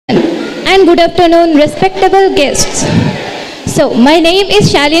and good afternoon, respectable guests. So, my name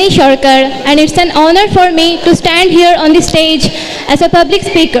is Shalini Sarkar, and it's an honor for me to stand here on the stage as a public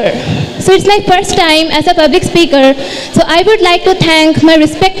speaker. So, it's my first time as a public speaker. So, I would like to thank my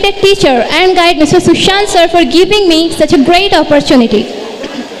respected teacher and guide, Mr. Sushant sir, for giving me such a great opportunity.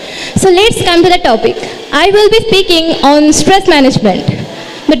 So, let's come to the topic. I will be speaking on stress management.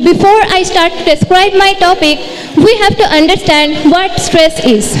 But before I start to describe my topic, we have to understand what stress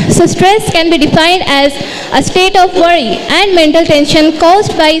is. So stress can be defined as a state of worry and mental tension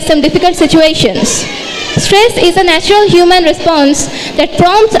caused by some difficult situations. Stress is a natural human response that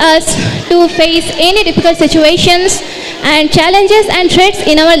prompts us to face any difficult situations and challenges and threats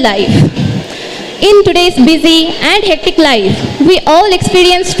in our life. In today's busy and hectic life, we all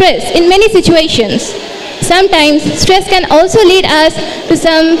experience stress in many situations. Sometimes stress can also lead us to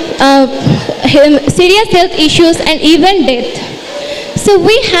some serious health issues and even death. So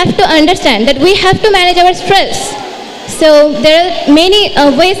we have to understand that we have to manage our stress. So there are many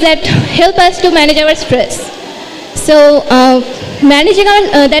ways that help us to manage our stress. So managing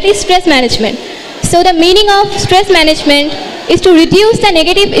our, that is stress management. So the meaning of stress management is to reduce the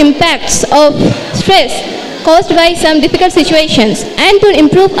negative impacts of stress caused by some difficult situations and to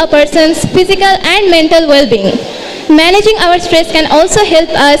improve a person's physical and mental well-being. Managing our stress can also help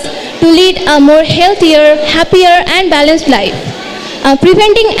us to lead a more healthier, happier and balanced life.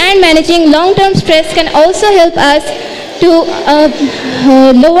 Preventing and managing long-term stress can also help us to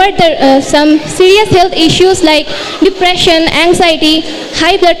lower some serious health issues like depression, anxiety,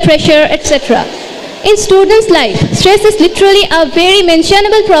 high blood pressure, etc. In students' life, stress is literally a very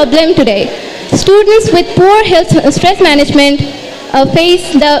mentionable problem today. Students with poor stress management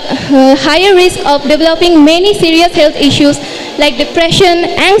face the higher risk of developing many serious health issues like depression,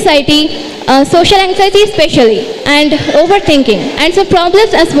 anxiety, social anxiety especially, and overthinking, and some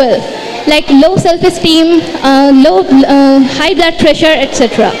problems as well like low self-esteem, high blood pressure,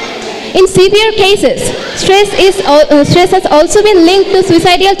 etc. In severe cases, stress has also been linked to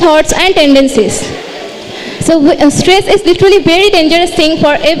suicidal thoughts and tendencies. So stress is literally very dangerous thing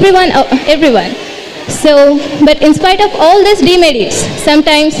for everyone. So, but in spite of all these demerits,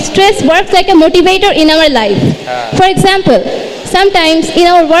 sometimes stress works like a motivator in our life. For example, sometimes in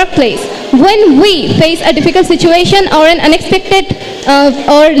our workplace, when we face a difficult situation or an unexpected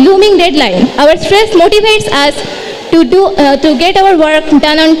or looming deadline, our stress motivates us to get our work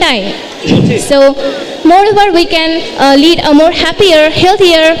done on time. So, moreover, we can lead a more happier,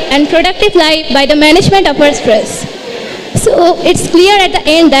 healthier and productive life by the management of our stress. So, it's clear at the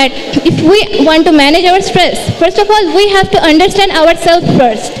end that if we want to manage our stress, first of all, we have to understand ourselves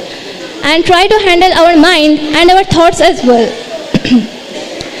first and try to handle our mind and our thoughts as well.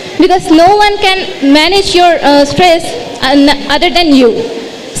 Because no one can manage your stress other than you.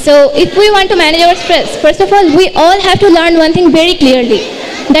 So, if we want to manage our stress, first of all, we all have to learn one thing very clearly,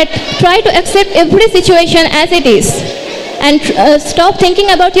 that try to accept every situation as it is and stop thinking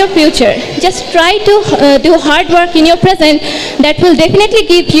about your future. Just try to do hard work in your present. That will definitely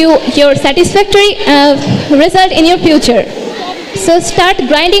give you your satisfactory result in your future. So start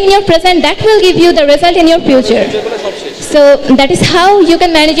grinding in your present. That will give you the result in your future. So that is how you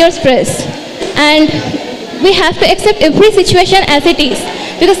can manage your stress. And we have to accept every situation as it is,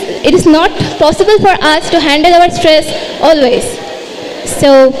 because it is not possible for us to handle our stress always.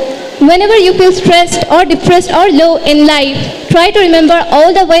 So whenever you feel stressed or depressed or low in life, try to remember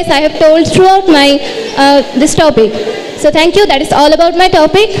all the ways I have told throughout my this topic. So thank you. That is all about my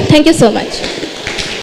topic. Thank you so much.